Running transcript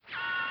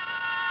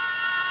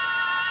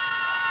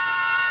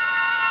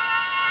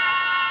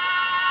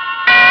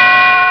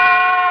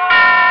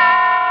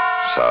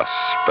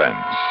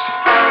Suspense.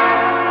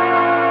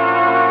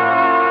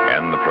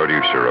 And the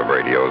producer of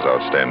radio's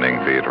outstanding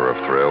theater of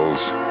thrills,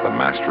 the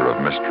master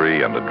of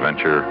mystery and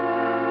adventure,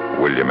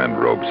 William N.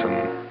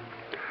 Robeson.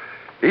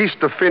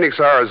 East of Phoenix,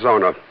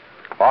 Arizona,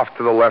 off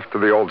to the left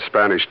of the old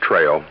Spanish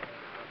Trail,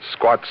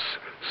 squats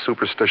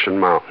Superstition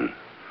Mountain,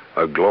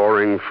 a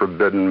glowering,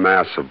 forbidden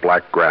mass of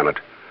black granite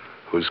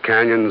whose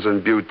canyons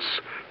and buttes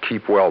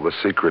keep well the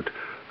secret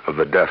of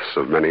the deaths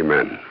of many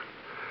men.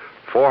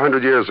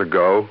 400 years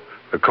ago,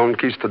 the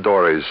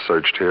conquistadores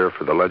searched here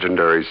for the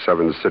legendary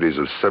 7 cities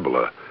of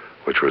Cibola,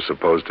 which were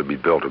supposed to be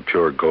built of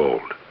pure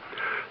gold.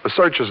 The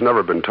search has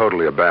never been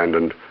totally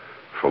abandoned,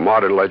 for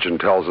modern legend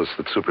tells us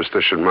that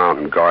Superstition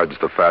Mountain guards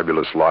the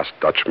fabulous Lost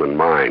Dutchman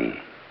mine.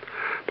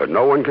 But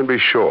no one can be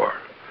sure,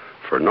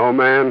 for no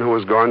man who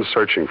has gone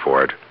searching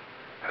for it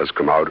has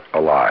come out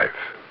alive.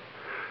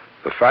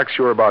 The facts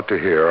you're about to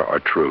hear are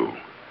true.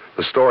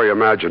 The story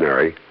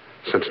imaginary,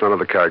 since none of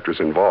the characters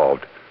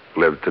involved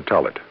lived to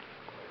tell it.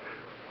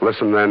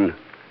 Listen then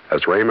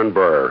as Raymond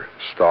Burr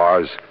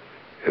stars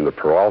in the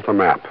Paralta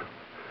Map,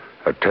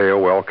 a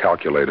tale well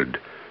calculated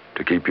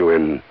to keep you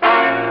in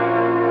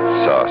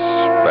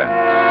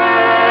suspense.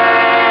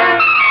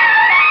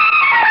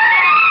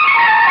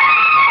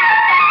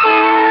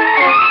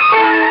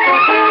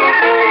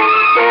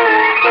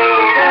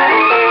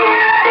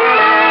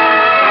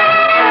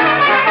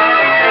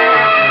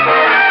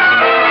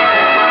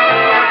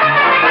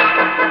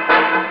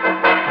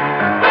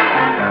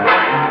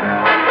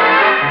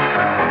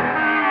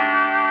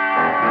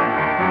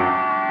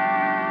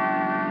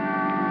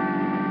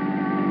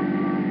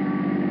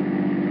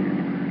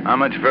 How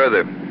much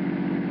further?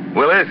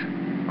 Willis?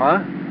 Huh?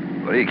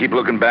 What do you keep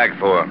looking back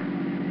for?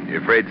 You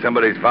afraid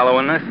somebody's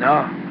following us?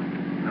 No,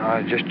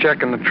 just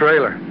checking the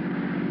trailer.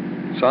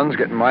 Sun's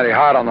getting mighty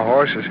hot on the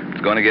horses.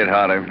 It's going to get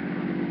hotter.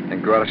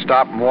 Think we ought to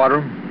stop and water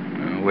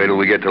them? Wait till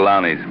we get to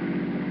Lowney's.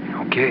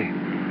 Okay.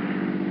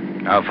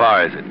 How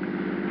far is it?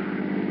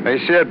 Hey,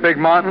 you see that big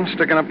mountain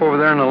sticking up over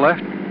there on the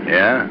left?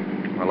 Yeah?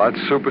 Well,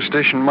 that's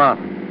Superstition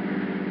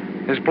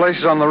Mountain. His place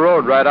is on the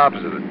road right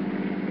opposite it.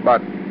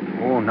 About,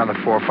 another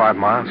 4 or 5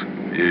 miles.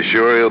 You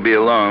sure he'll be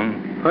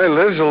alone? Well, he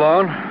lives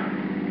alone.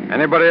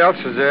 Anybody else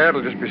is there,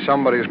 it'll just be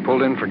somebody who's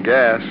pulled in for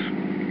gas.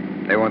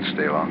 They won't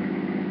stay long.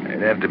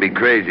 They'd have to be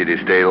crazy to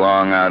stay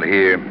long out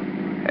here.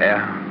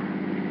 Yeah.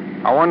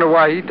 I wonder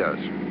why he does.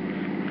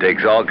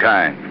 Takes all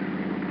kinds.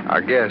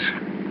 I guess.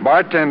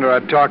 Bartender I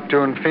talked to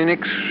in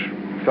Phoenix,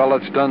 fella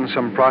that's done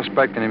some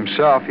prospecting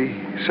himself, he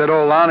said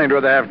old Lonnie'd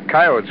rather have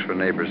coyotes for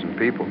neighbors and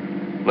people.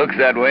 Looks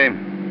that way.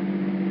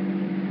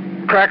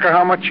 Cracker,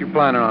 how much you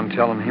planning on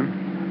telling him?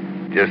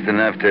 Just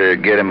enough to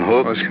get him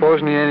hooked. Well,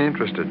 supposing he ain't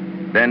interested.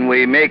 Then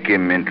we make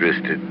him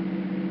interested.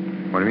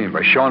 What do you mean,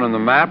 by showing him the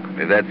map?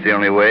 If that's the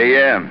only way,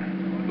 yeah.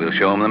 We'll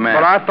show him the map.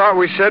 But I thought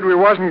we said we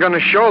wasn't going to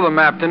show the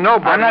map to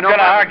nobody. I'm not going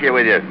to argue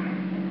with you.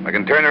 I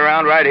can turn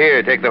around right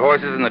here, take the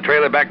horses and the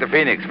trailer back to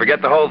Phoenix.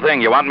 Forget the whole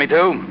thing. You want me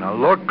to? Now,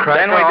 look, Cracker...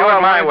 Then we do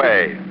it my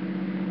way.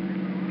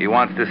 He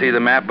wants to see the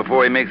map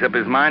before he makes up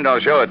his mind, I'll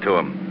show it to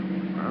him.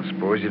 Well,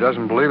 suppose he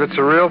doesn't believe it's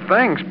a real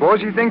thing. Suppose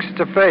he thinks it's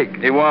a fake.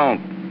 He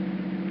won't.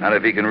 Not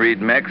if he can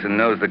read Mex and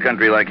knows the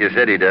country like you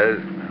said he does.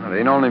 Well, it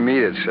ain't only me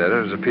that said it.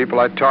 It was the people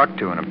I talked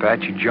to in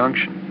Apache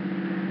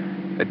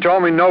Junction. They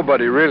told me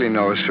nobody really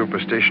knows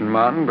Superstition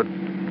Mountain, but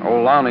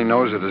old Lonnie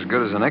knows it as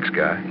good as the next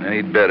guy.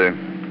 He'd better.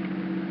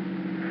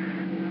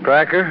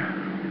 Cracker,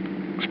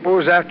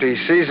 suppose after he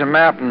sees the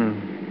map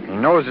and he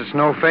knows it's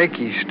no fake,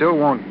 he still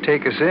won't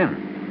take us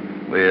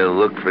in. We'll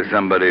look for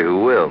somebody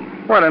who will.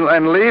 What,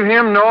 and leave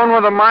him knowing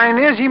where the mine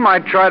is? He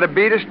might try to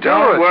beat us to it.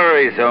 Don't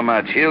worry so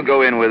much. He'll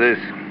go in with us.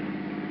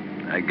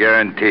 I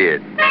guarantee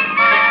it.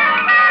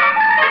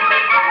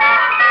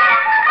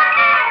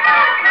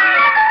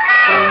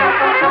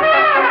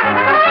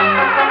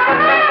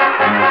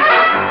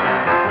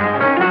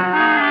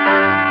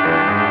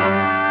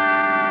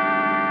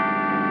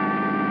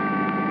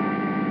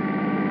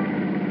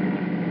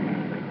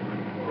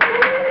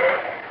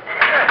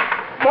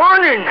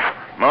 Morning.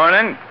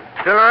 Morning.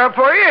 Still up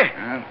for you?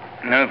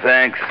 No,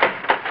 thanks.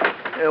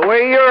 The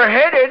way you're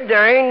headed,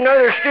 there ain't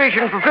another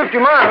station for 50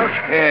 miles.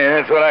 Yeah,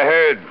 that's what I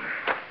heard.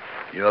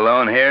 You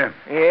alone here?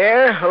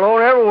 Yeah,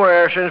 alone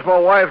everywhere since my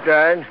wife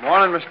died.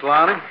 Morning, Mr.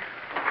 Lonnie.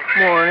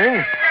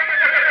 Morning.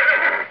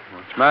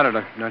 What's the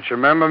matter? Don't you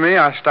remember me?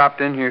 I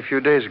stopped in here a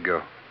few days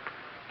ago.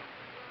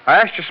 I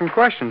asked you some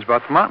questions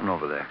about the mountain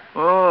over there.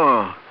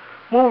 Oh,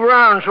 move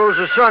around so's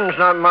the sun's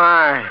not in my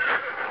eye.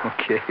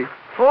 Okay.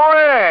 Oh,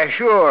 yeah,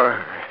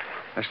 sure.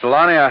 Mr.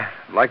 Lonnie, I'd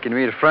like you to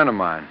meet a friend of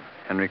mine,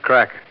 Henry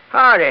Cracker.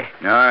 Howdy.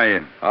 How are you?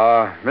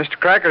 Mr.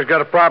 Cracker's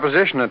got a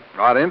proposition that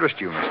ought to interest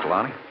you, Mr.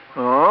 Lonnie.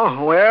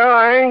 Oh, well,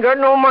 I ain't got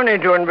no money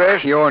to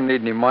invest. You don't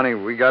need any money.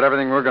 We got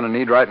everything we're going to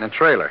need right in the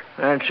trailer.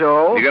 That's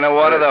all. You gonna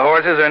water the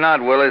horses or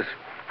not, Willis?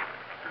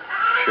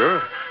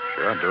 Sure,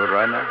 I'll do it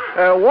right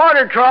now.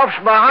 Water trough's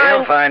behind...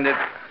 He'll find it.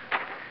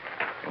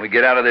 Can we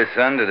get out of this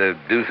sun to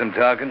do some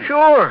talking?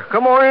 Sure,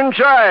 come on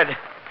inside.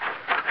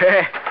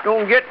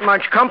 Don't get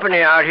much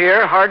company out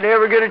here. Hardly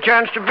ever get a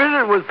chance to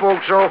visit with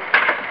folks, so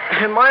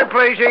My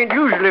place ain't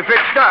usually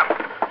fixed up.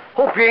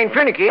 Hope you ain't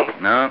finicky.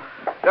 No,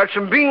 Got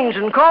some beans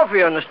and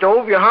coffee on the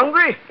stove. You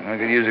hungry? I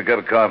could use a cup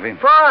of coffee.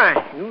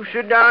 Fine. You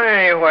sit down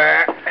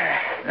anywhere.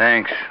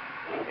 Thanks.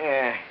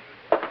 Yeah.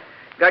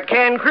 Got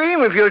canned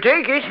cream if you'll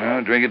take it.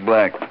 No, drink it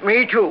black.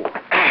 Me too.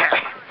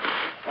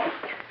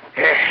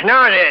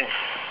 Now then.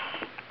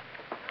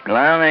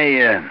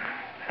 Lowney,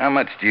 how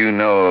much do you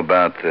know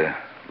about the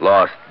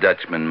Lost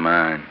Dutchman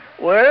mine?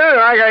 Well,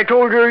 like I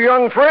told your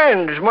young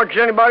friend, as much as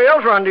anybody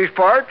else around these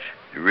parts.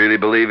 You really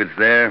believe it's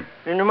there?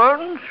 In the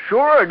mountains?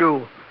 Sure I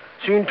do.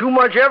 Seen too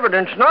much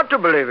evidence not to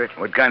believe it.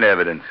 What kind of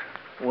evidence?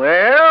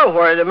 Well,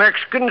 where the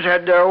Mexicans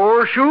had their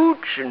ore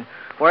chutes and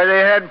where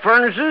they had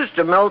furnaces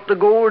to melt the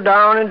gold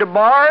down into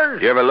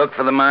bars. You ever look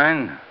for the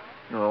mine?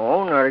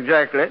 No, not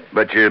exactly.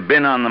 But you've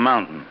been on the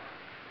mountain.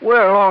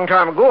 Well, a long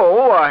time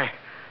ago, I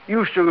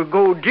used to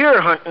go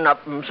deer hunting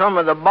up in some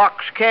of the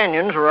box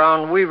canyons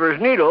around Weaver's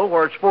Needle,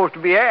 where it's supposed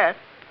to be at.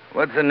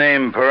 What's the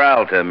name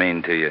Paralta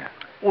mean to you?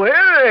 Well,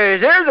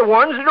 they're the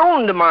ones that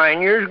owned the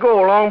mine years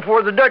ago, long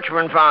before the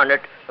Dutchmen found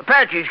it.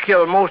 Apaches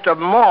killed most of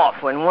them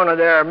off when one of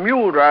their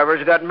mule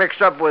drivers got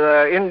mixed up with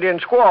an Indian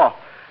squaw.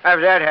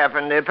 After that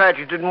happened, the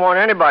Apaches didn't want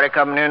anybody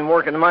coming in and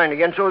working the mine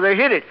again, so they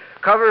hid it,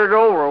 covered it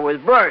over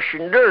with brush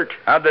and dirt.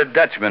 How'd the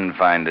Dutchman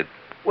find it?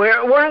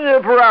 Well, one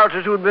of the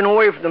Peraltas who'd been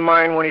away from the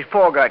mine when his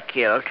paw got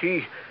killed,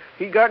 he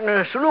got in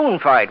a saloon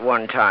fight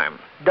one time.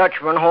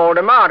 Dutchman hauled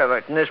him out of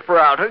it, and this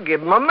Peralta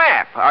gave him a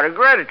map out of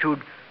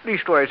gratitude.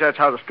 Leastways, that's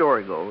how the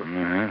story goes.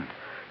 Mm-hmm.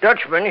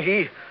 Dutchman,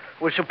 he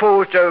was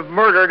supposed to have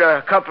murdered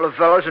a couple of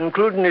fellows,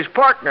 including his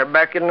partner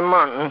back in the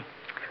mountain.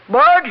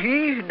 But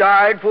he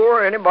died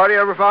before anybody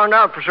ever found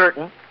out for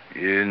certain.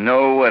 You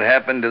know what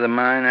happened to the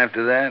mine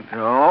after that?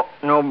 No,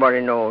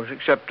 nobody knows,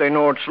 except they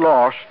know it's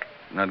lost.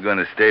 Not going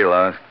to stay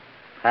lost.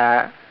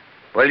 Huh?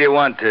 What do you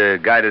want to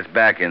guide us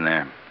back in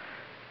there?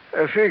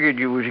 I figured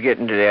you was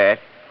getting to that.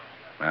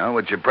 Well,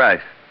 what's your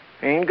price?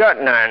 Ain't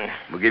got none.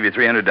 We'll give you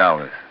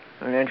 $300.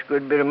 And that's a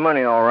good bit of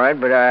money, all right,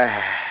 but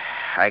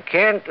I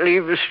can't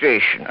leave the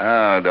station.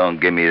 Oh, don't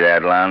give me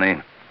that,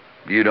 Lowney.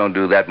 You don't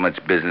do that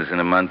much business in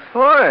a month.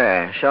 Oh,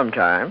 yeah,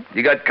 sometime.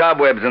 You got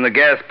cobwebs in the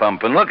gas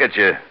pump, and look at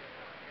you.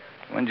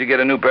 When'd you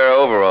get a new pair of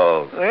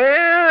overalls?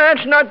 Well,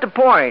 that's not the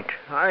point.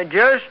 I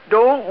just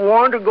don't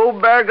want to go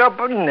back up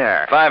in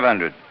there.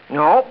 500.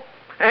 No,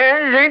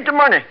 and it ain't the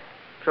money,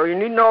 so you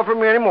needn't offer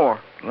me any more.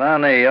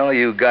 Lowney, all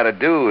you gotta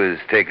do is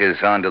take us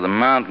onto the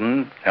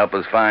mountain, help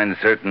us find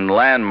certain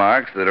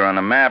landmarks that are on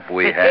a map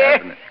we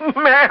have.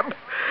 Map?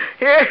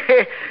 Yeah,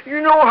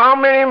 you know how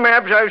many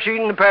maps I've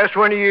seen in the past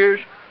 20 years?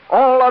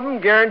 All of them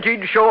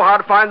guaranteed to show how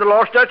to find the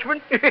lost Dutchman.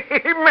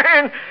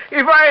 Man,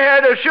 if I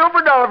had a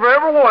silver dollar for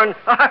every one,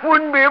 I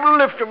wouldn't be able to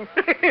lift them.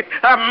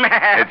 A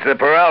map. It's the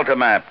Paralta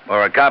Map,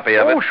 or a copy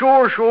of it.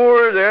 Oh,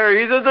 sure.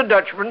 They're either the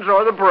Dutchman's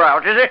or the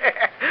Peraltas.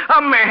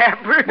 A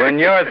map. When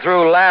you're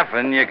through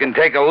laughing, you can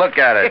take a look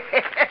at it.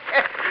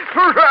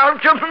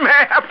 Peralta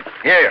map.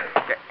 Here.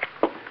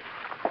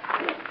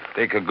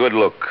 Take a good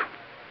look.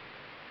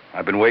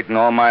 I've been waiting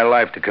all my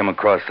life to come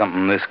across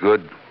something this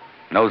good.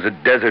 Knows a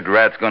desert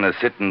rat's going to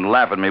sit and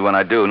laugh at me when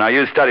I do. Now,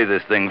 you study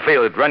this thing.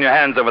 Feel it. Run your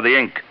hands over the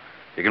ink.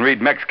 You can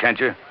read Mex, can't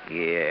you?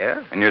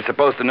 Yeah. And you're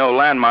supposed to know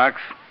landmarks.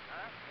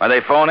 Are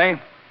they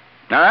phony?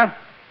 Huh?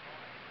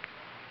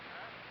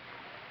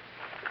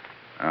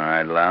 All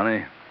right,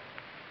 Lowney.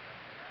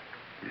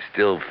 You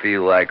still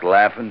feel like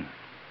laughing?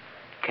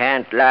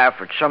 Can't laugh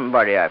at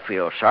somebody I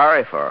feel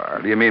sorry for.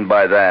 What do you mean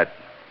by that?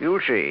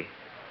 You'll see.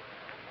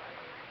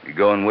 You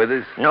going with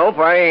us? Nope,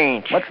 I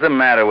ain't. What's the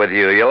matter with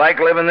you? You like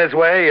living this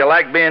way? You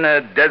like being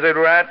a desert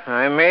rat?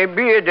 I may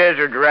be a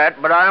desert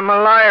rat, but I'm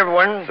a live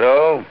one.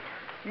 So?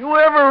 You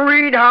ever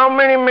read how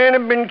many men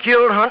have been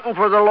killed hunting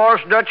for the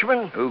lost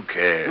Dutchman? Who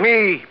cares?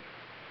 Me.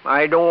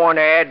 I don't want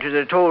to add to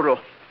the total.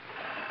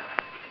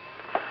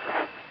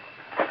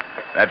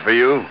 That for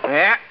you?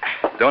 Yeah.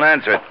 Don't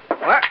answer it.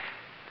 What?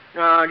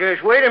 Now,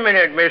 just wait a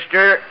minute,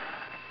 mister.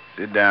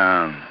 Sit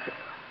down.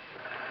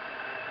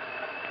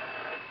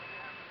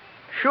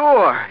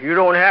 Sure, you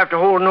don't have to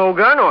hold no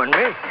gun on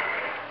me.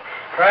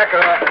 Crack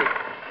up.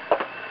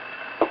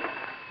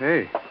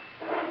 Hey.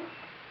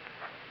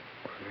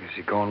 Is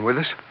he going with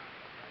us?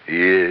 He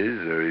is,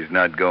 or he's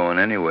not going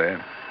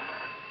anywhere.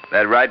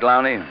 That right,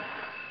 Lowney?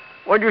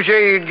 What'd you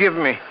say you'd give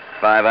me?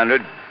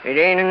 500? It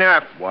ain't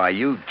enough. Why,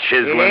 you It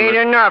chiseling... ain't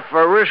enough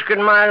for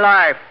risking my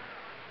life.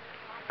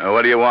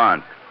 What do you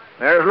want?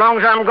 As long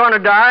as I'm going to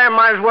die, I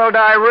might as well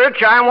die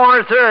rich. I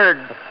want a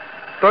third.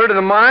 Third of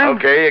the mine?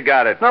 Okay, you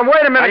got it. Now,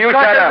 wait a minute. Now, you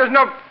Scott, shut up. There's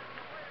no...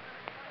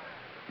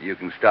 You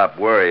can stop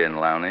worrying,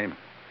 Lowney.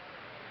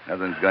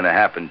 Nothing's going to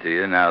happen to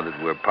you now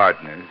that we're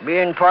partners.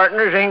 Being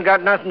partners ain't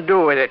got nothing to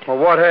do with it. Well,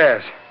 what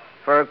has?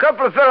 For a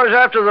couple of fellows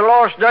after the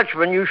lost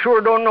Dutchman, you sure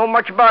don't know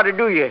much about it,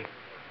 do you?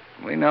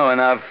 We know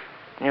enough.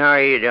 No,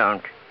 you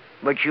don't.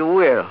 But you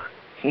will.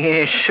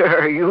 Yes,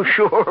 sir, you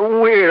sure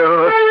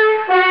will.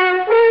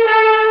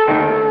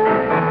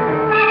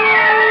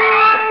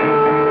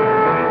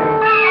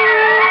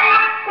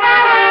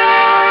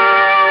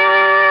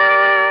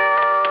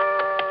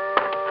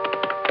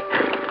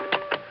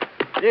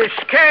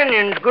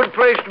 canyon's a good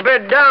place to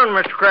bed down,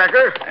 Mr.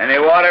 Cracker. Any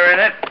water in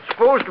it?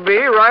 Supposed to be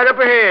right up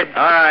ahead.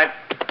 All right.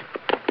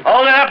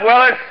 Hold it up,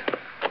 Willis.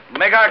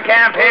 Make our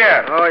camp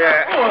here. Oh,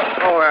 yeah.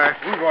 Oh,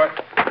 We go.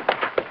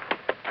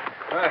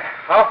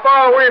 How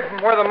far away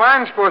from where the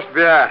mine's supposed to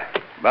be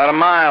at? About a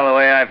mile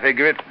away, I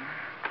figure it.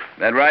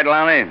 That right,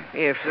 Lonnie?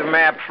 if the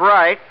map's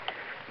right.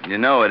 You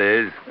know it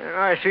is.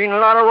 I've seen a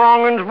lot of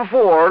wrong ones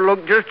before.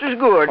 Look just as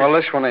good. Well,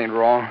 this one ain't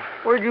wrong.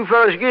 Where'd you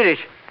fellas get it?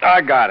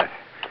 I got it.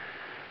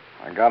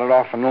 I got it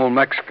off an old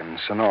Mexican in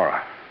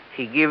Sonora.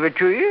 He give it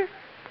to you?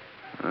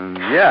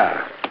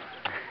 Yeah.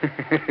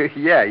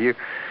 Yeah, you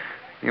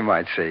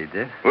might say he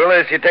did.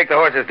 Willis, you take the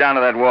horses down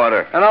to that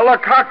water. And now,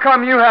 look, how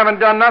come you haven't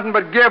done nothing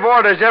but give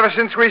orders ever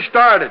since we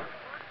started?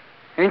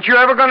 Ain't you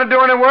ever going to do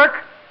any work?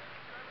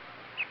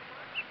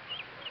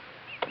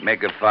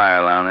 Make a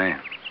fire, Lonnie.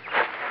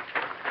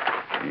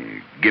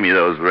 Give me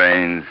those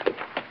reins.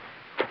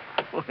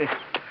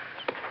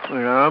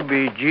 Well, I'll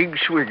be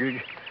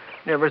jig-swiggered.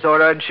 Never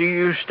thought I'd see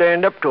you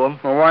stand up to him.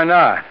 Well, why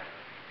not?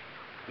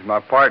 He's my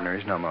partner.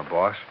 He's not my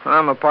boss.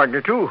 I'm a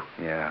partner, too.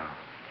 Yeah,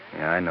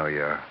 I know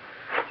you are.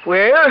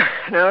 Well,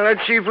 now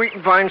let's see if we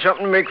can find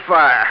something to make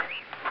fire.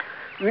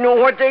 You know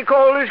what they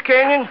call this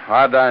canyon?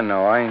 How'd I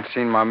know? I ain't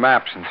seen my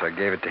map since I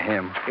gave it to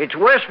him. It's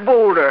West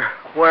Boulder,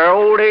 where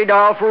old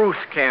Adolph Ruth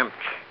camped.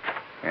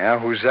 Yeah,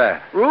 who's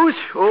that? Ruth?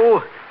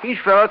 Oh, he's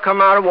a fella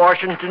come out of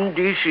Washington,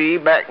 D.C.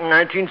 back in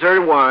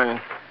 1931.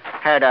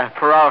 Had a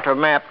Paralta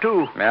Map,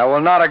 too. Yeah,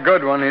 well, not a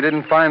good one. He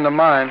didn't find the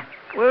mine.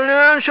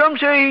 Well, some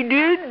say he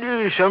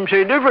did, some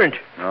say different.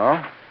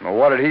 No? Well,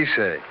 what did he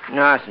say?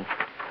 Nothing.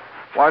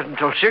 Wasn't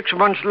until 6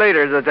 months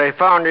later that they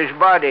found his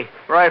body,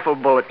 rifle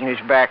bullet in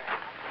his back.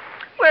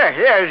 Well,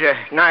 there's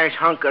a nice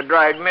hunk of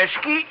dried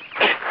mesquite.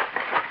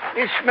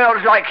 It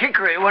smells like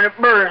hickory when it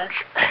burns.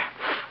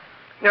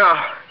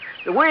 Now,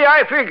 the way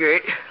I figure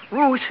it,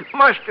 Ruth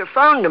must have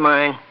found the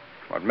mine.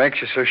 What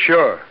makes you so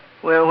sure?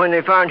 Well, when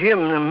they found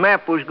him, the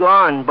map was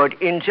gone,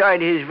 but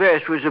inside his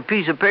vest was a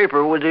piece of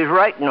paper with his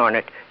writing on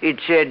it. It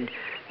said,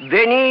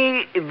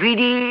 Veni,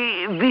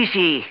 Vidi,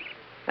 Vici.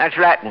 That's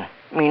Latin,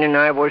 meaning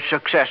I was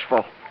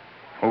successful.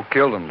 Who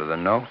killed him, do they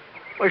know?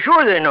 Well,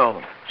 sure they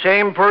know.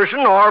 Same person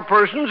or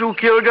persons who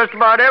killed just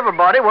about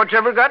everybody what's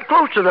ever got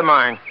close to the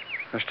mine.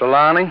 Mr.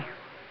 Lonnie,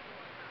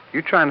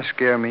 you trying to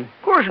scare me?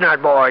 Of course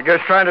not, boy.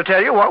 Just trying to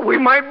tell you what we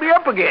might be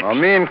up against. Well,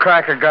 me and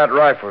Cracker got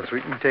rifles.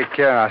 We can take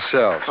care of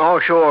ourselves. Oh,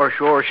 sure.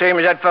 Same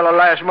as that fellow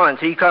last month.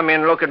 He come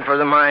in looking for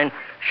the mine.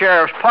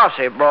 Sheriff's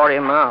posse brought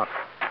him out.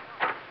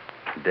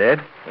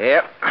 Dead?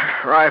 Yep.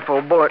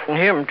 Rifle bullet in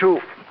him,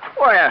 too.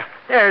 Well,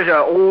 there's a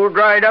old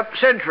dried-up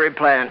century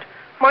plant.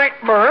 Might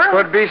burn.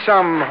 Could be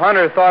some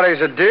hunter thought he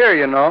was a deer,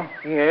 you know.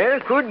 Yeah,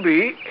 could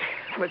be.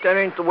 But that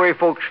ain't the way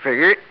folks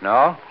figure it.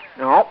 No?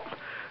 No.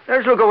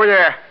 Let's look over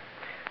there.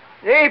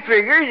 They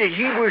figure that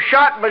he was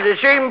shot by the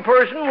same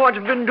person what's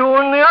been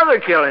doing the other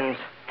killings.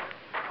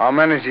 How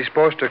many is he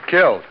supposed to have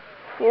killed?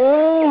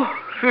 Oh,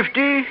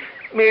 50,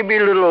 maybe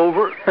a little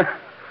over.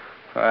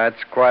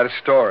 That's quite a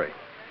story.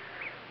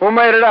 Who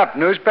made it up?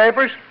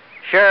 Newspapers?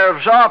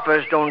 Sheriff's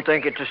office don't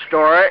think it's a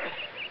story.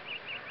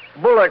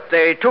 Bullet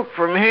they took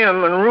from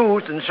him and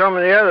Ruth and some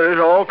of the others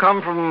all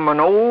come from an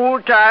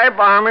old-type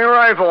Army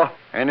rifle.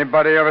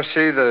 Anybody ever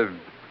see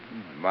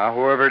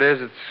whoever it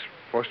is that's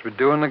supposed to be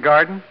doing the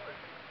garden?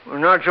 Well,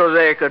 not so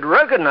they could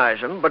recognize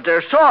him, but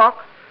there's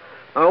talk.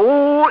 An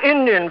old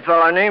Indian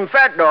fella named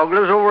Fat Dog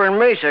lives over in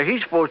Mesa.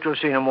 He's supposed to have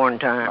seen him one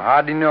time. Well,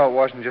 how'd he know it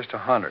wasn't just a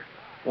hunter?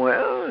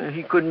 Well,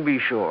 he couldn't be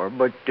sure,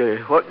 but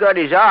what got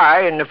his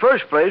eye in the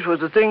first place was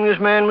the thing this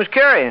man was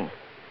carrying.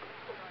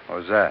 What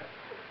was that?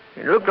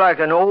 It looked like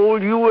an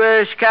old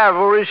U.S.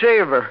 cavalry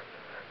saber.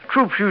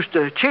 Troops used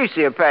to chase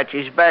the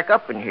Apaches back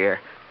up in here.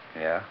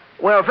 Yeah?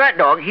 Well, Fat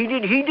Dog, he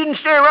didn't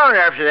stay around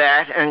after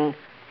that, and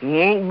he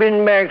ain't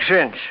been back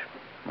since.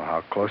 Well,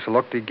 how close a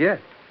look did he get?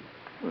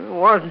 It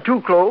wasn't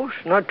too close,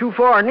 not too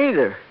far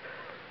neither.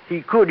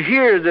 He could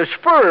hear the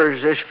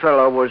spurs this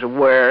fellow was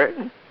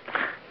wearing.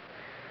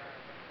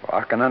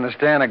 Well, I can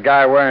understand a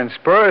guy wearing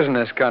spurs in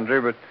this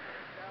country, but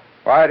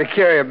why'd he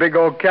carry a big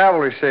old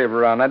cavalry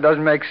saber around? That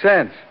doesn't make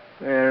sense.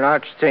 Well,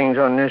 lots of things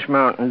on this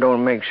mountain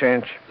don't make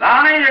sense.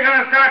 Lonnie, you're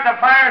going to start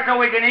the fire so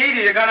we can eat,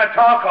 or you're going to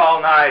talk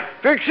all night?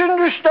 Fixing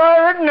to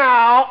start it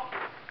now.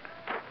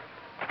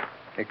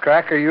 Hey,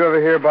 Cracker, you ever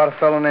hear about a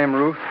fellow named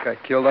Ruth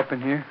got killed up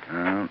in here?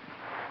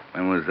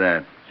 When was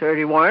that?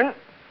 31.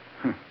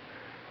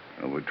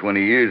 Over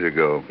 20 years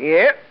ago.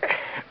 Yep.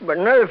 But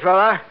another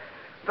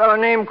fella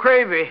named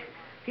Cravey,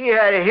 he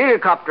had a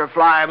helicopter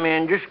fly him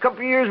in just a couple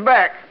of years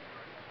back.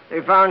 They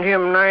found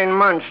him 9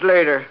 months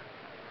later.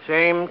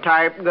 Same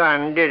type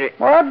gun did it.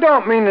 Well, that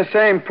don't mean the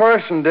same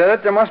person did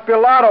it. There must be a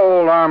lot of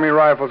old Army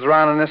rifles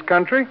around in this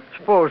country.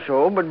 Suppose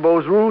so, but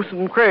both Ruth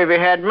and Cravey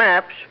had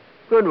maps.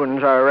 Good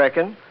ones, I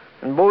reckon.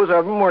 And both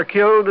of them were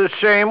killed the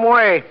same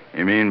way.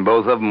 You mean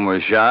both of them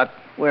were shot?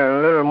 Well,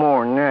 a little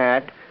more than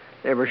that.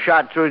 They were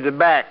shot through the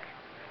back.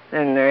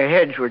 Then their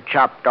heads were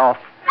chopped off.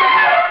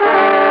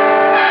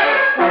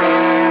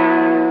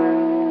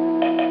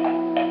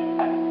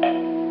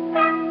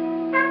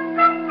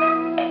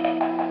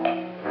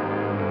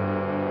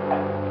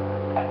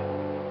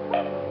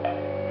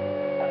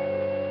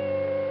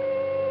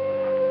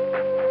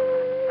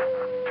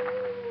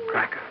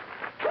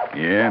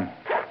 Yeah?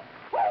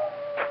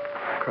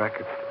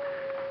 Cracker,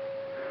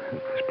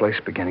 this place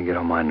is beginning to get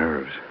on my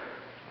nerves.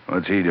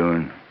 What's he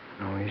doing?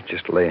 No, he's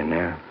just laying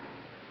there,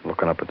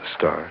 looking up at the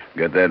stars.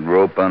 Got that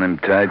rope on him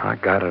tight? I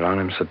got it on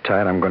him so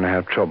tight I'm going to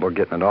have trouble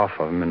getting it off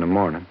of him in the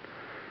morning.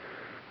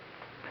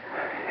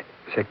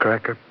 Say,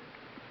 Cracker,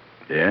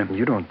 Yeah?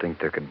 you don't think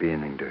there could be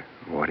anything to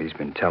what he's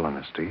been telling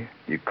us, do you?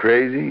 You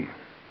crazy?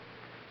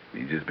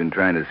 He's just been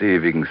trying to see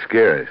if he can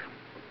scare us.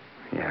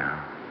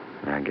 Yeah,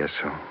 I guess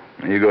so.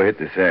 Now you go hit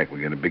the sack. We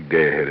got a big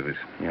day ahead of us.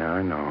 Yeah,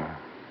 I know.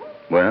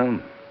 Well,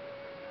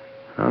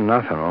 Oh,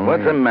 nothing, only...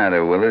 what's the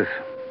matter, Willis?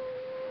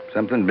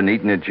 Something been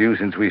eating at you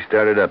since we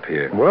started up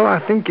here. Well, I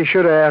think you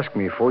should have asked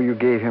me before you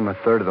gave him a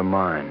third of the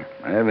mine.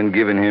 I haven't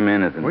given him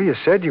anything. Well, you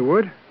said you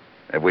would.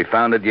 Have we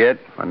found it yet?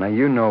 Well, now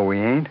you know we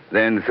ain't.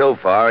 Then so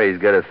far he's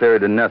got a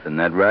third of nothing,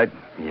 that right?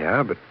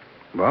 Yeah, but,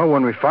 well,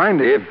 when we find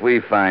it... If we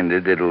find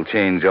it, it'll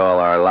change all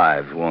our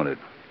lives, won't it?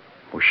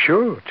 Well,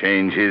 sure.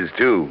 Change his,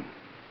 too.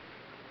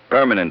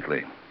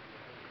 Permanently.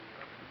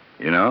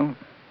 You know?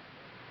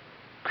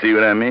 See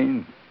what I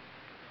mean?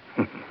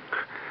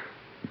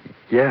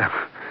 Yeah.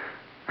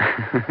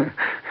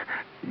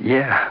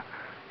 Yeah.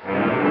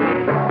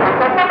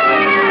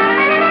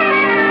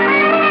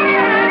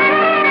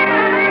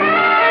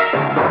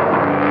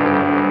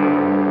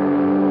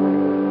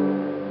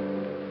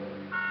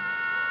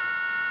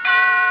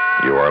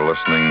 You are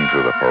listening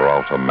to the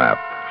Paralta Map,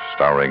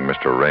 starring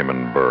Mr.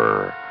 Raymond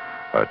Burr,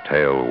 a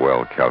tale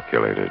well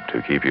calculated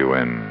to keep you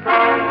in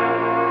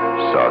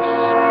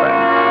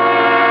suspense.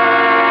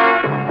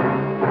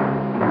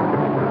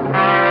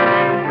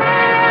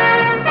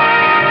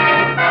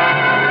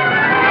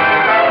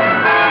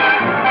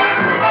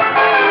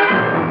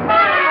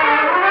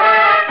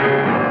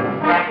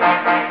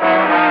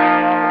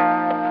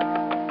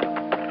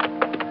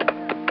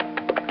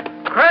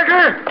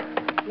 Cracker!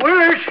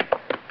 Willis!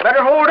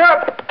 Better hold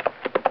up.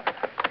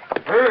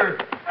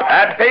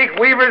 That Peak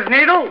Weaver's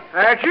Needle?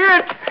 That's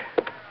it.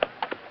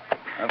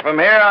 And from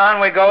here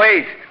on, we go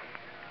east.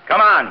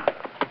 Come on.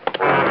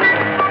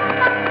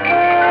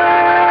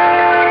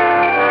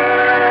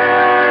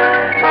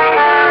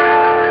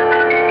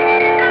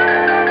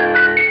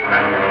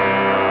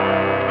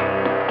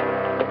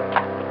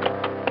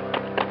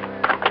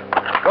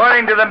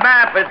 According to the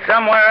map, it's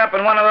somewhere up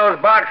in one of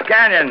those box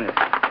canyons.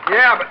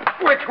 Yeah, but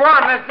which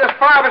one? There's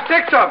 5 or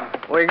 6 of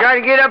them. We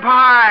gotta get up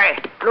high.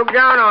 Look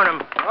down on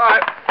them. All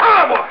right.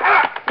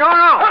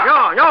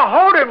 No,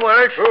 hold it,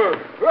 Willis.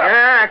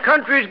 Yeah,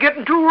 country's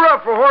getting too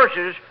rough for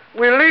horses.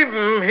 We'll leave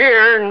 'em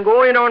here and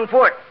go in on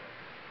foot.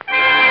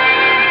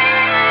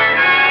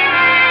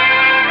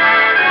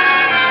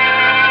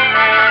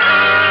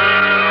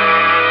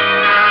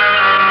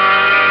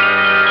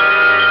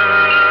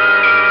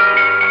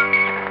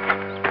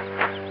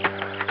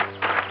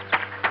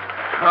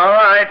 All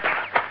right.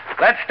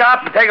 Let's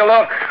stop and take a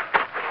look.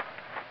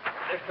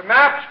 If the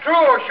map's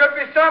true, it should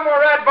be somewhere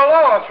right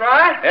below us,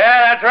 right?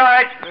 Yeah, that's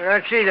right.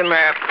 Let's see the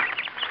map.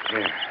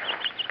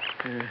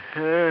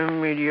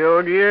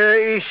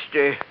 Mediodia East.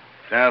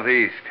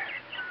 Southeast.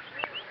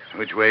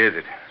 Which way is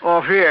it?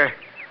 Off here.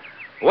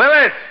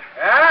 Willis,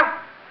 Yeah?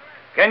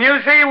 can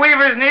you see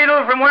Weaver's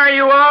Needle from where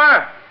you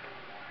are?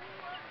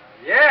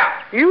 Yeah.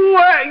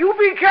 You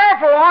be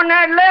careful on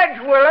that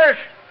ledge, Willis.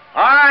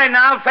 All right,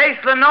 now face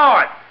the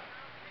north.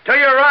 To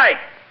your right.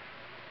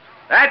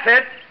 That's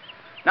it.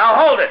 Now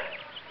hold it.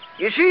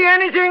 You see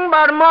anything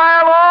about a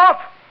mile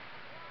off?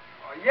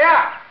 Oh,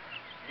 yeah.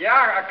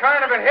 Yeah, a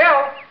kind of a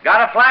hill.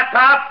 Got a flat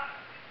top?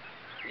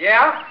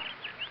 Yeah.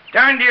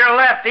 Turn to your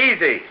left,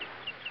 easy.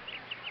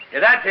 Yeah,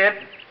 that's it.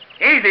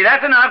 Easy,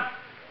 that's enough.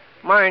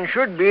 Mine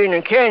should be in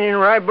a canyon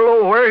right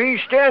below where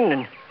he's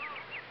standing.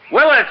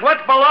 Willis,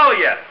 what's below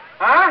you?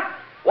 Huh?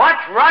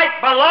 What's right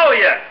below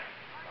you?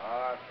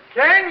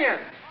 Canyon.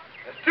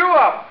 There's 2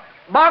 of them.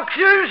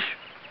 Boxes?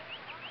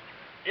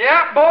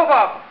 Yeah, both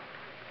of them.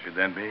 Should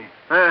that be?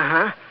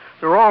 Uh-huh.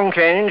 The wrong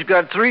canyon's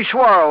got 3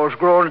 swallows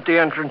growing at the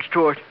entrance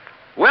to it.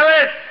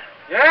 Willis!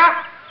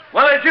 Yeah?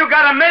 Willis, you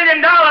got $1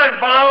 million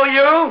below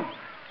you.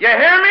 You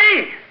hear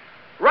me?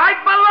 Right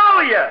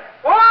below you.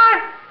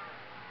 What?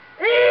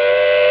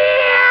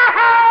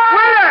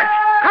 Willis!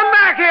 Come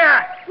back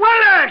here!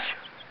 Willis!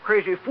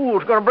 Crazy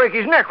fool's gonna break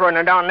his neck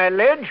running down that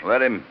ledge.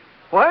 Let him.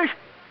 What?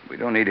 We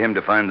don't need him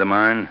to find the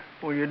mine.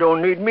 Well, you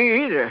don't need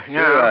me either.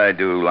 Sure I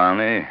do,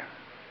 Lonnie.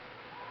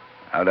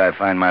 How'd I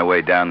find my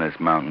way down this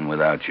mountain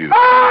without you?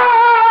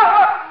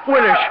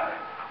 Willis!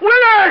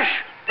 Willis!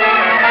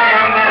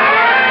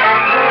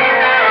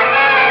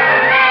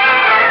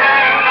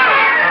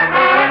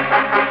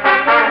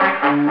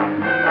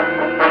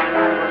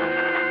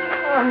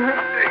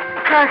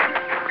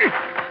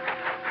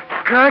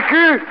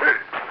 Cracker.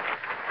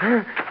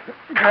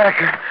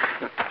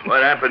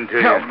 What happened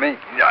to Help you? me.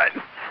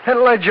 That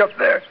ledge up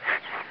there.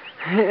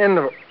 In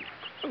the...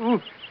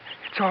 Ooh,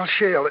 it's all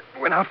shale. It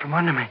went out from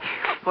under me.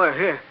 Well,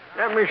 here,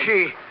 let me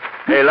see.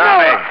 Hey,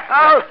 Lonnie.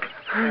 Out!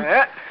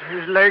 Yeah,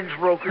 his leg's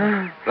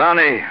broken.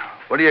 Lonnie,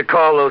 what do you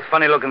call those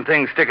funny-looking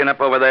things sticking up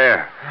over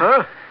there?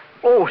 Huh?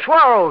 Oh,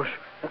 swallows.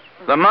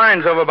 The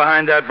mine's over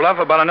behind that bluff,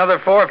 about another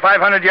 400 or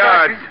 500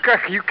 yards.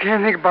 Cracker, you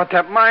can't think about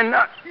that mine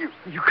now.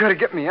 You gotta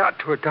get me out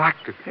to a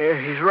doctor. Yeah,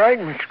 he's right,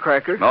 Mr.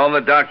 Cracker. All the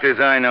doctors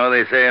I know,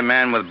 they say a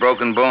man with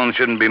broken bones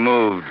shouldn't be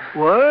moved.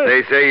 What?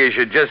 They say you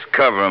should just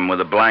cover him with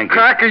a blanket.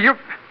 Cracker, you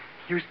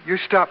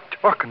stop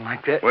talking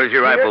like that. Where's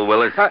your rifle,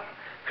 Willis?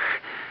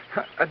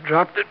 I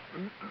dropped it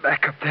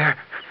back up there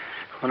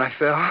when I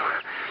fell.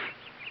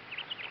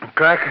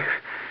 Cracker,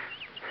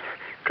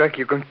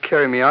 you're going to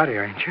carry me out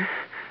here, ain't you?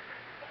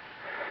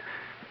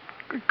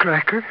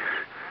 Cracker?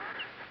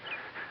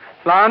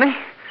 Lonnie?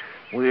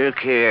 We'll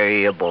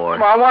carry you, boy.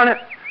 Well, I want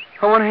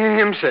to hear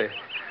him say it.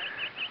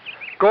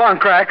 Go on,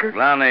 Cracker.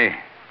 Lonnie,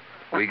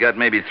 we got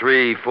maybe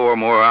 3-4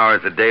 more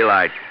hours of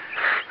daylight.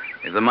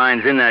 If the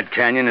mine's in that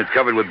canyon, it's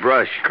covered with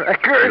brush.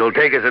 Cracker. It'll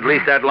take us at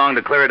least that long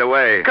to clear it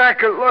away.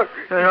 Cracker, look.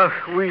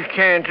 We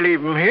can't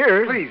leave him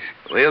here. Please.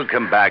 We'll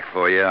come back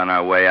for you on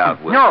our way out,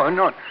 Willis.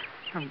 No.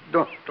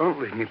 Don't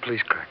leave me,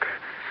 please, Cracker.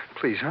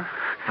 Please, huh?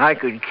 I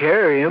could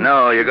carry him.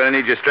 No, you're going to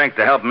need your strength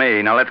to help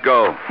me. Now, let's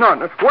go.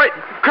 No, wait.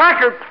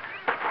 Cracker.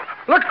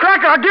 Look,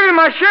 Cracker, I'll give you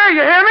my share,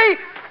 you hear me?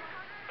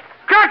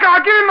 Cracker,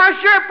 I'll give you my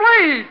share,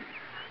 please.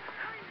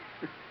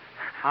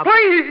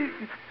 Please.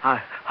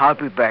 I'll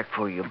be back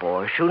for you,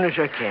 boy, as soon as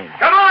I can.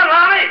 Come on,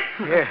 Lonnie!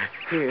 Yeah,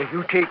 here,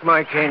 you take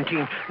my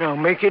canteen. Now,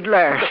 make it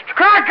last.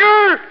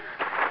 Cracker!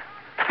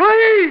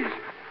 Please!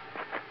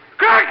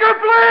 Cracker,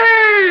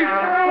 please!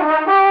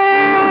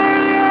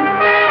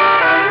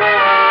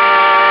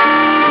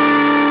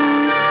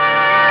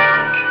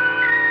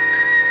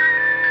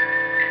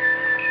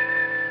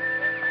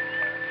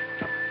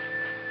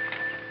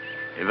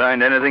 You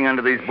find anything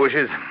under these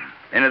bushes?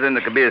 Anything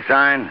that could be a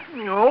sign?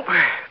 Nope.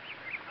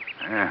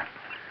 Yeah.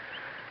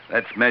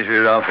 Let's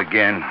measure it off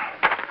again.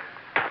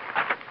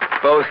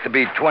 Supposed to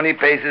be 20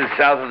 paces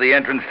south of the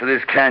entrance to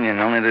this canyon,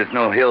 only there's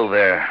no hill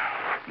there.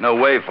 No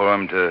way for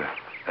him to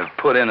have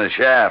put in a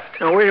shaft.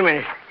 Now, wait a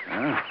minute.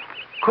 Huh?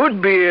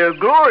 Could be a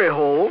glory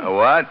hole. A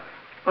what?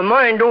 A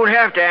mine don't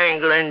have to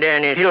angle into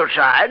any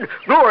hillside.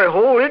 Glory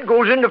hole, it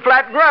goes into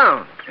flat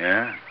ground.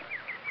 Yeah?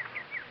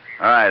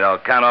 All right, I'll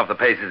count off the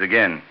paces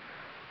again.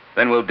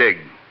 Then we'll dig.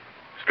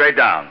 Straight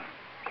down.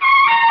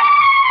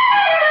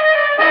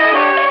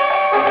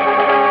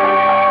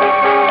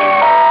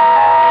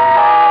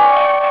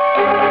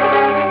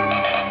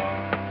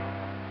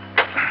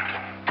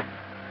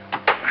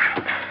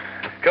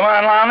 Come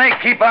on, Lonnie.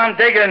 Keep on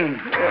digging.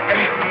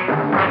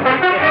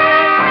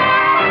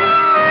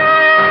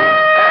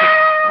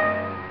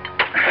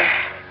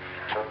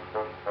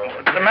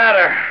 What's the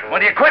matter?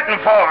 What are you quitting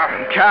for?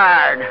 I'm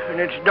tired, and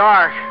it's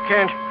dark.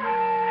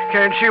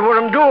 Can't see what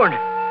I'm doing.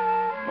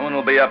 Moon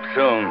will be up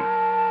soon.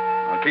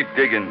 I'll keep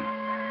digging.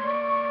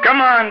 Come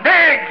on,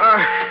 dig!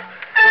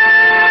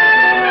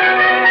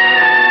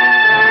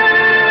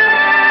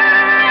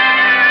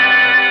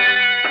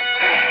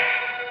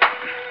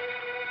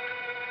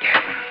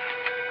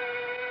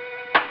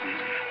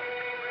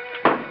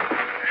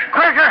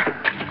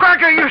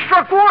 Cracker, you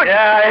struck wood.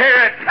 Yeah, I hear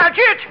it. That's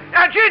it.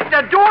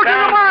 The door to the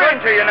Sounds mine.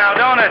 good to you now,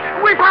 don't it?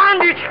 We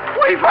found it.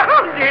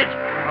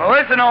 Well,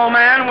 listen, old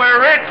man, we're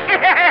rich.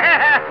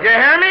 You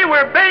hear me?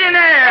 We're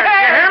billionaires.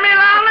 You hear me,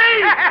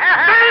 Lonnie?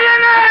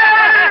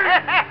 Billionaires!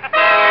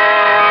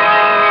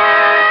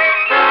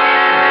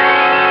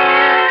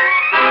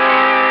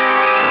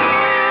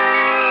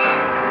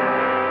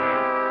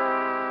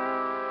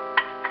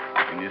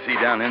 Can you see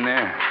down in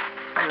there?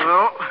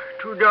 No,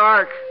 too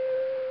dark.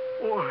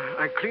 Oh,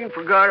 I clean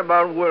forgot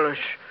about Willis.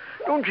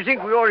 Don't you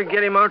think we ought to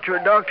get him out to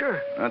a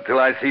doctor? Not till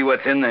I see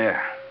what's in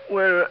there.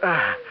 Well,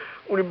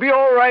 would it be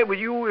all right with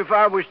you if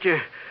I was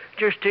to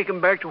just take him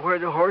back to where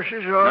the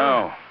horses are?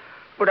 No.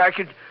 But I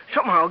could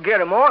somehow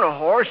get him on a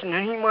horse, and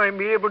then he might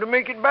be able to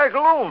make it back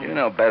alone. You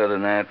know better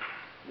than that.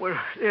 Well,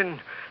 then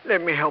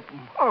let me help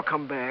him. I'll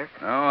come back.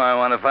 No, I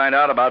want to find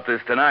out about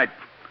this tonight.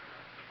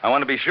 I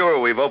want to be sure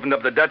we've opened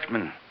up the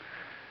Dutchman.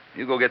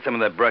 You go get some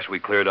of that brush we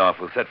cleared off.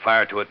 We'll set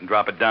fire to it and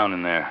drop it down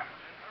in there.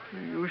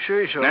 You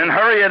say so. Then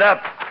hurry it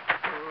up.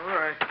 All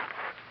right.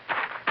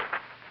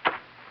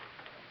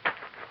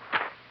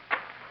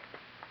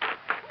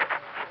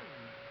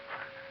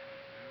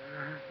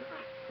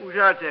 Who's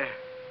out there?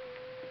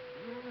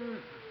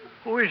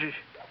 Who is it?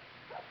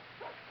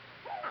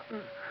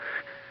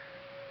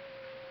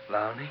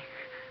 Lonnie?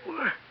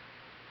 What?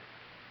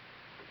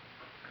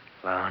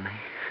 Lonnie?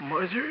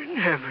 Mother in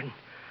heaven.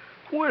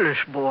 Willis,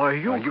 boy,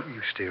 you... Oh,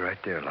 you stay right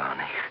there,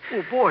 Lonnie.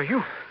 Oh, boy,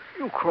 you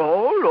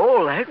crawled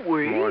all that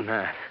way. More than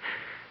that.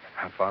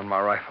 I found my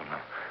rifle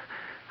now.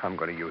 I'm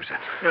going to use it.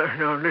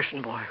 Now,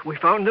 listen, boy. We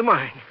found the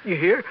mine. You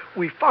hear?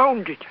 We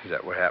found it. Is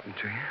that what happened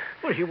to you?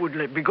 Well, he wouldn't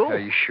let me go. Are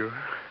you sure?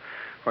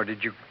 Or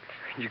did you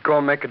go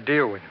and make a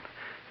deal with him?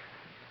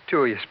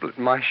 Two of you split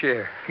my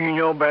share. You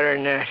know better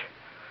than that.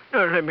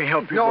 Now, let me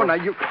help you. No, boy. now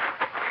you...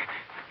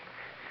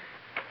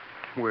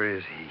 Where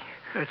is he?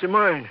 That's the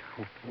mine.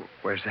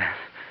 Where's that?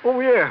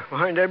 Over there,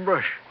 behind that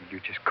brush. You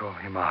just call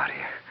him out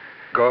here.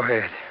 Go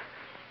ahead.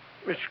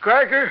 Mr.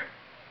 Cracker?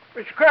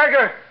 Mr.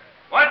 Cracker?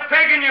 What's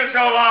taking you so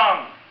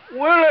long?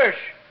 Willis!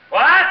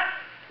 What?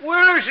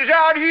 Willis is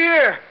out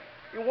here.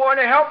 You want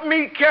to help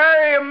me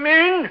carry him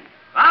in?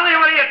 Lowney,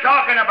 what are you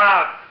talking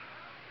about?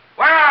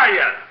 Where are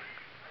you?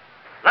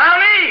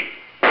 Lowney!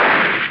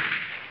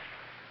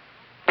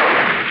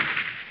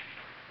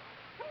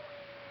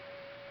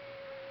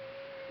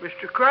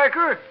 Mr.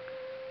 Cracker?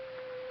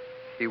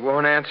 He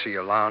won't answer you,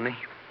 Lowney.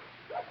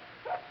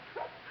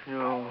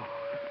 No,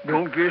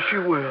 don't guess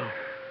you will.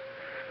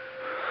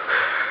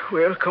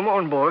 Well, come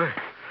on, boy.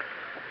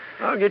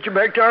 I'll get you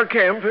back to our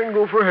camp and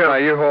go for help. Now,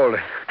 you hold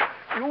it.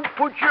 You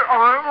put your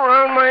arm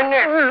around my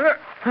neck.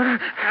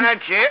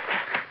 That's it.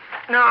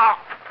 Now,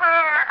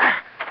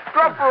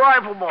 drop the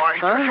rifle, boy.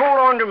 Huh? Just hold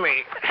on to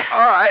me. All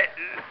right.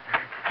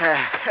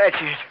 That's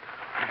it.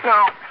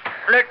 Now,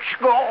 let's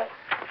go.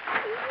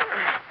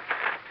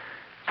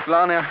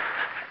 Lowney,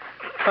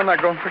 I'm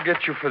not going to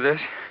forget you for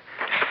this.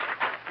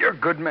 You're a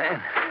good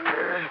man.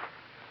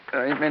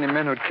 There ain't many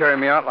men who'd carry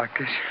me out like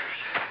this.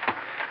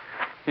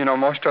 You know,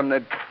 most of them,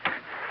 they'd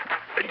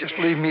just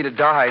leave me to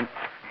die and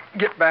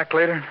get back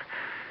later and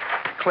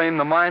claim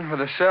the mine for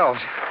themselves.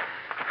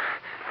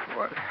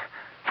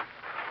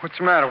 What's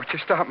the matter? What you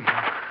stopping for?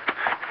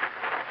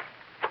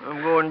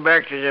 I'm going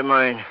back to the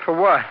mine. For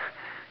what?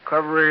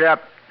 Cover it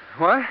up.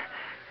 What?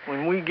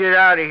 When we get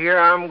out of here,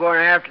 I'm going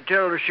to have to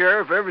tell the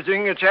sheriff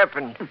everything that's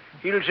happened.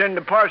 He'll send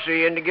a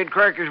posse in to get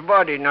Cracker's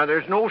body. Now,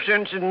 there's no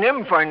sense in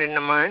them finding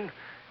the mine.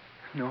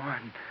 No, I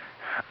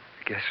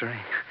guess there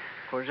ain't.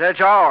 Because that's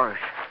ours.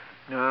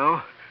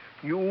 Now,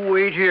 you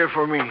wait here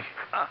for me.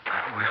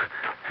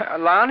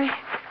 Lowney,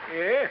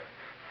 Yeah?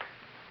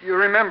 you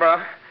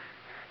remember,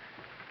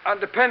 I'm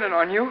dependent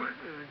on you.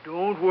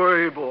 Don't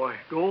worry, boy.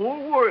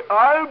 Don't worry.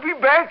 I'll be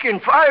back in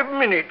 5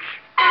 minutes.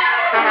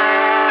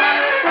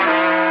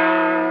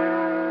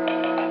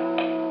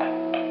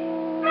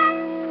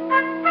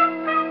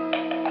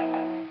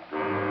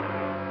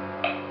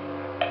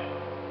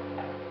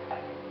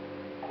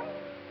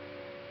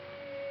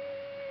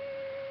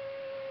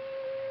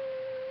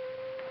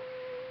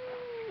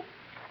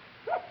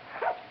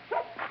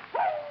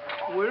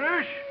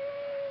 Willis?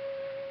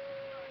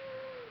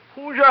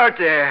 Who's out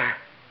there?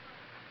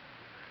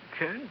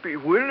 Can't be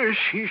Willis.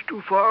 He's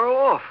too far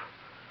off.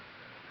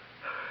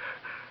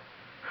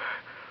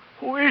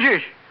 Who is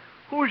it?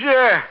 Who's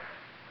there?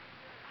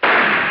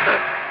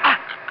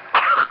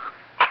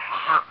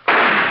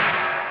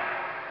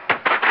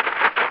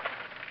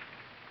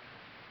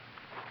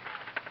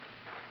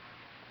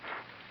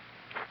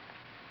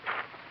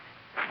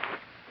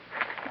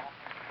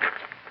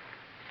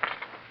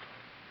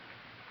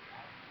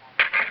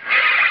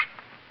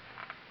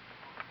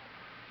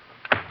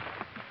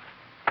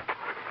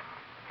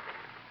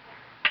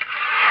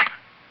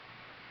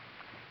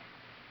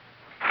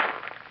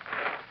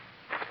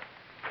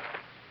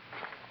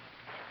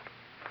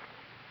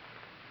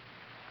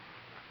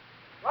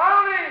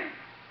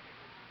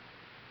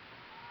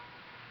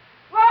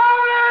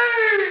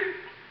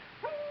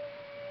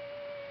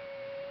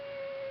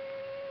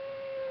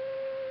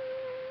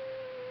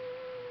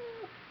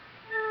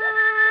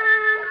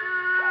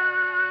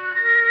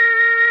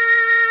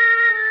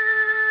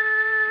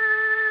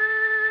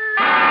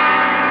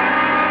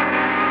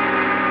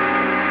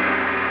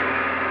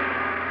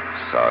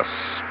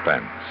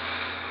 Suspense,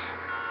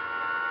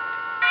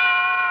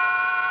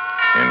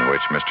 in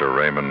which Mr.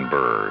 Raymond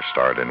Burr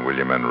starred in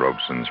William N.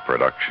 Robeson's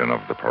production of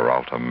The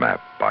Paralta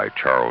Map by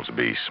Charles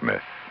B.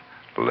 Smith.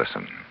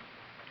 Listen.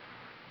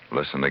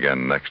 Listen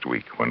again next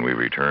week when we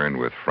return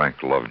with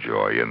Frank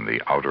Lovejoy in The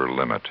Outer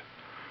Limit,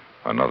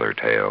 another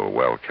tale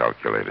well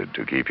calculated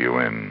to keep you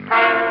in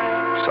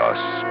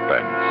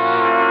suspense.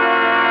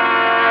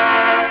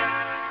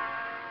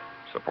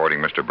 Supporting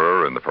Mr.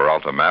 Burr in The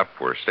Paralta Map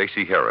were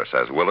Stacey Harris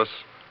as Willis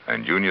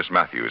and Junius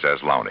Matthews as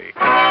Lowney.